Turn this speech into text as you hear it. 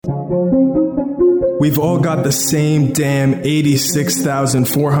We've all got the same damn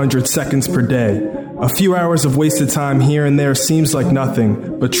 86,400 seconds per day. A few hours of wasted time here and there seems like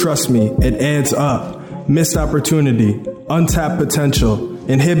nothing, but trust me, it adds up. Missed opportunity, untapped potential,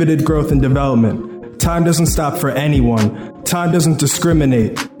 inhibited growth and development. Time doesn't stop for anyone. Time doesn't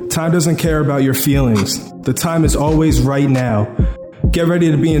discriminate. Time doesn't care about your feelings. The time is always right now. Get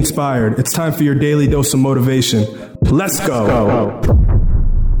ready to be inspired. It's time for your daily dose of motivation. Let's go.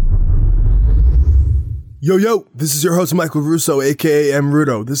 Yo, this is your host, Michael Russo, aka M.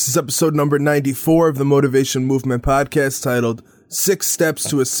 Rudo. This is episode number 94 of the Motivation Movement podcast titled 6 Steps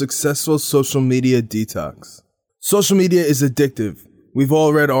to a Successful Social Media Detox. Social media is addictive. We've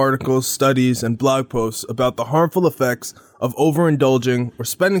all read articles, studies, and blog posts about the harmful effects of overindulging or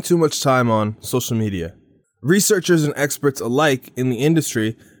spending too much time on social media. Researchers and experts alike in the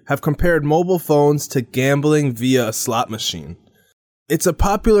industry have compared mobile phones to gambling via a slot machine. It's a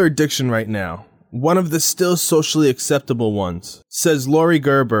popular addiction right now. One of the still socially acceptable ones, says Lori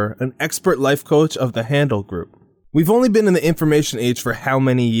Gerber, an expert life coach of the Handle Group. We've only been in the information age for how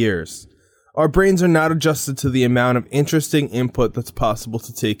many years? Our brains are not adjusted to the amount of interesting input that's possible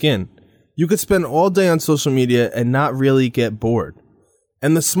to take in. You could spend all day on social media and not really get bored.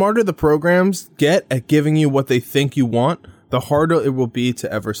 And the smarter the programs get at giving you what they think you want, the harder it will be to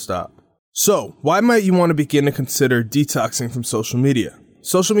ever stop. So, why might you want to begin to consider detoxing from social media?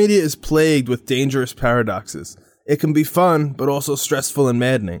 Social media is plagued with dangerous paradoxes. It can be fun, but also stressful and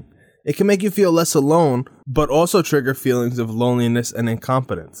maddening. It can make you feel less alone, but also trigger feelings of loneliness and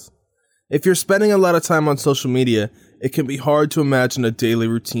incompetence. If you're spending a lot of time on social media, it can be hard to imagine a daily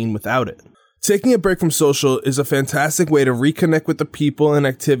routine without it. Taking a break from social is a fantastic way to reconnect with the people and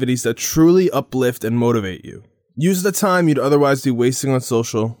activities that truly uplift and motivate you. Use the time you'd otherwise be wasting on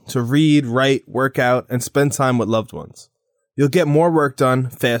social to read, write, work out, and spend time with loved ones. You'll get more work done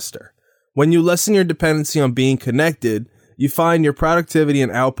faster. When you lessen your dependency on being connected, you find your productivity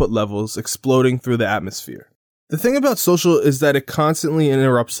and output levels exploding through the atmosphere. The thing about social is that it constantly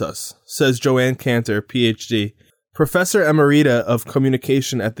interrupts us, says Joanne Cantor, PhD, Professor Emerita of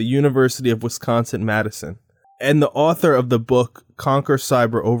Communication at the University of Wisconsin-Madison, and the author of the book Conquer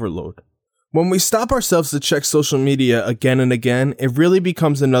Cyber Overload. When we stop ourselves to check social media again and again, it really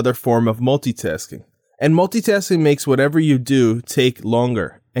becomes another form of multitasking. And multitasking makes whatever you do take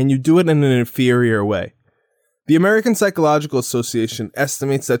longer, and you do it in an inferior way. The American Psychological Association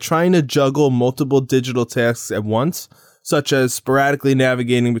estimates that trying to juggle multiple digital tasks at once, such as sporadically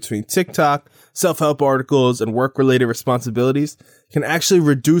navigating between TikTok, self-help articles, and work-related responsibilities, can actually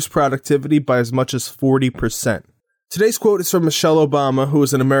reduce productivity by as much as 40%. Today's quote is from Michelle Obama, who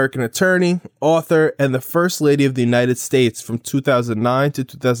is an American attorney, author, and the First Lady of the United States from 2009 to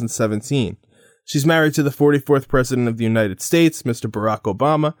 2017. She's married to the 44th President of the United States, Mr. Barack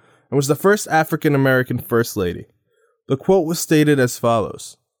Obama, and was the first African-American First Lady. The quote was stated as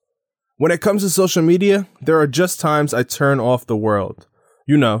follows: "When it comes to social media, there are just times I turn off the world.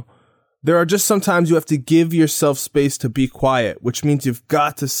 You know, there are just sometimes you have to give yourself space to be quiet, which means you've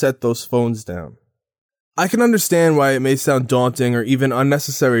got to set those phones down." I can understand why it may sound daunting or even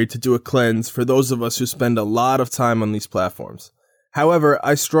unnecessary to do a cleanse for those of us who spend a lot of time on these platforms. However,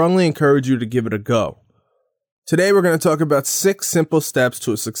 I strongly encourage you to give it a go. Today we're going to talk about 6 simple steps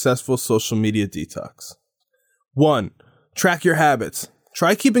to a successful social media detox. 1. Track your habits.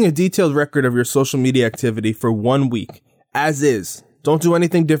 Try keeping a detailed record of your social media activity for 1 week, as is. Don't do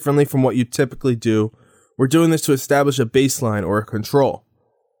anything differently from what you typically do. We're doing this to establish a baseline or a control.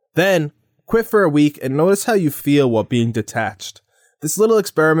 Then, quit for a week and notice how you feel while being detached. This little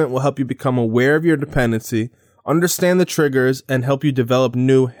experiment will help you become aware of your dependency, understand the triggers, and help you develop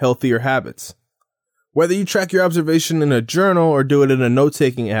new, healthier habits. Whether you track your observation in a journal or do it in a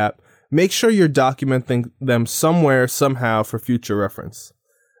note-taking app, make sure you're documenting them somewhere, somehow, for future reference.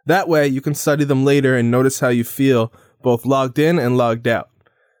 That way, you can study them later and notice how you feel, both logged in and logged out.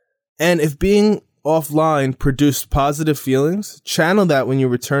 And if being offline produced positive feelings, channel that when you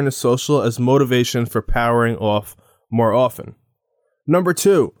return to social as motivation for powering off more often. Number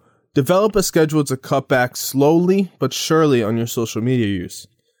 2. Develop a schedule to cut back slowly but surely on your social media use.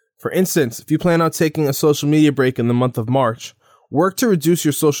 For instance, if you plan on taking a social media break in the month of March, work to reduce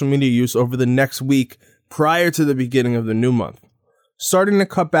your social media use over the next week prior to the beginning of the new month. Starting to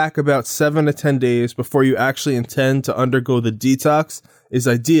cut back about 7 to 10 days before you actually intend to undergo the detox is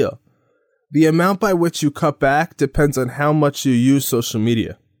ideal. The amount by which you cut back depends on how much you use social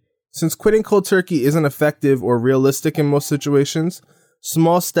media. Since quitting cold turkey isn't effective or realistic in most situations,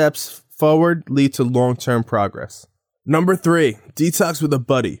 small steps forward lead to long-term progress. Number 3, detox with a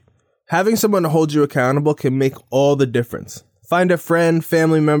buddy. Having someone to hold you accountable can make all the difference. Find a friend,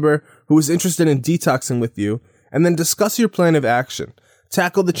 family member who is interested in detoxing with you, and then discuss your plan of action.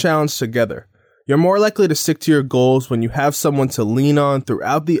 Tackle the challenge together. You're more likely to stick to your goals when you have someone to lean on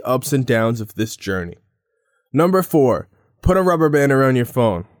throughout the ups and downs of this journey. Number 4, put a rubber band around your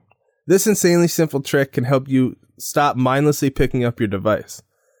phone. This insanely simple trick can help you stop mindlessly picking up your device.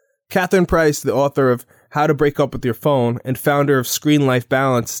 Catherine Price, the author of How to Break Up with Your Phone and founder of Screen Life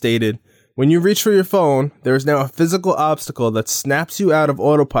Balance, stated, "When you reach for your phone, there is now a physical obstacle that snaps you out of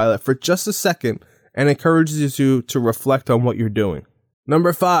autopilot for just a second and encourages you to reflect on what you're doing."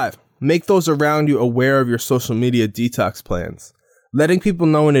 Number 5, make those around you aware of your social media detox plans. Letting people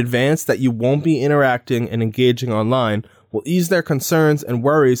know in advance that you won't be interacting and engaging online will ease their concerns and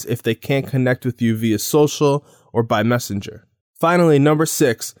worries if they can't connect with you via social or by messenger. Finally, number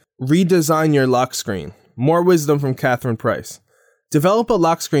 6, redesign your lock screen. More wisdom from Catherine Price. Develop a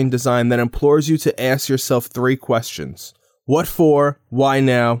lock screen design that implores you to ask yourself 3 questions. What for? Why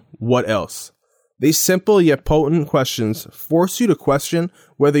now? What else? These simple yet potent questions force you to question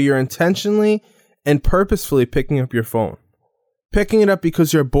whether you're intentionally and purposefully picking up your phone. Picking it up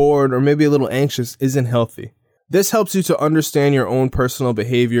because you're bored or maybe a little anxious isn't healthy. This helps you to understand your own personal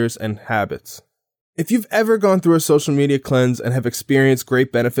behaviors and habits. If you've ever gone through a social media cleanse and have experienced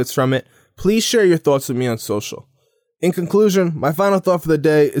great benefits from it, please share your thoughts with me on social. In conclusion, my final thought for the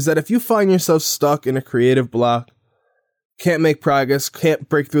day is that if you find yourself stuck in a creative block, can't make progress, can't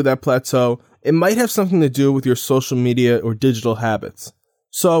break through that plateau, it might have something to do with your social media or digital habits.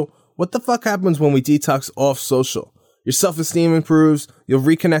 So, what the fuck happens when we detox off social? Your self-esteem improves, you'll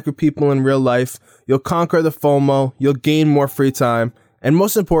reconnect with people in real life, you'll conquer the FOMO, you'll gain more free time, and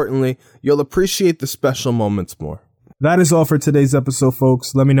most importantly, you'll appreciate the special moments more. That is all for today's episode,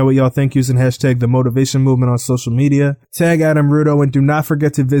 folks. Let me know what y'all think using hashtag The Motivation Movement on social media. Tag Adam Rudo, and do not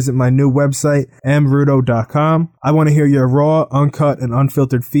forget to visit my new website, mrudo.com. I want to hear your raw, uncut, and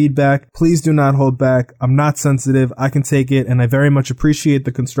unfiltered feedback. Please do not hold back. I'm not sensitive. I can take it, and I very much appreciate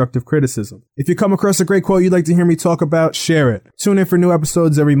the constructive criticism. If you come across a great quote you'd like to hear me talk about, share it. Tune in for new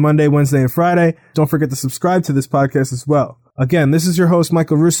episodes every Monday, Wednesday, and Friday. Don't forget to subscribe to this podcast as well. Again, this is your host,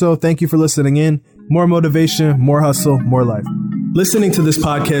 Michael Russo. Thank you for listening in. More motivation, more hustle, more life. Listening to this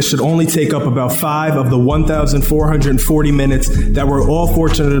podcast should only take up about 5 of the 1,440 minutes that we're all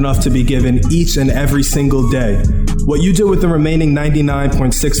fortunate enough to be given each and every single day. What you do with the remaining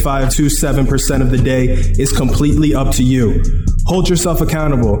 99.6527% of the day is completely up to you. Hold yourself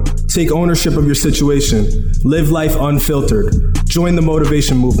accountable. Take ownership of your situation. Live life unfiltered. Join the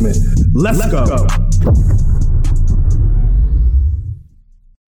motivation movement. Let's go.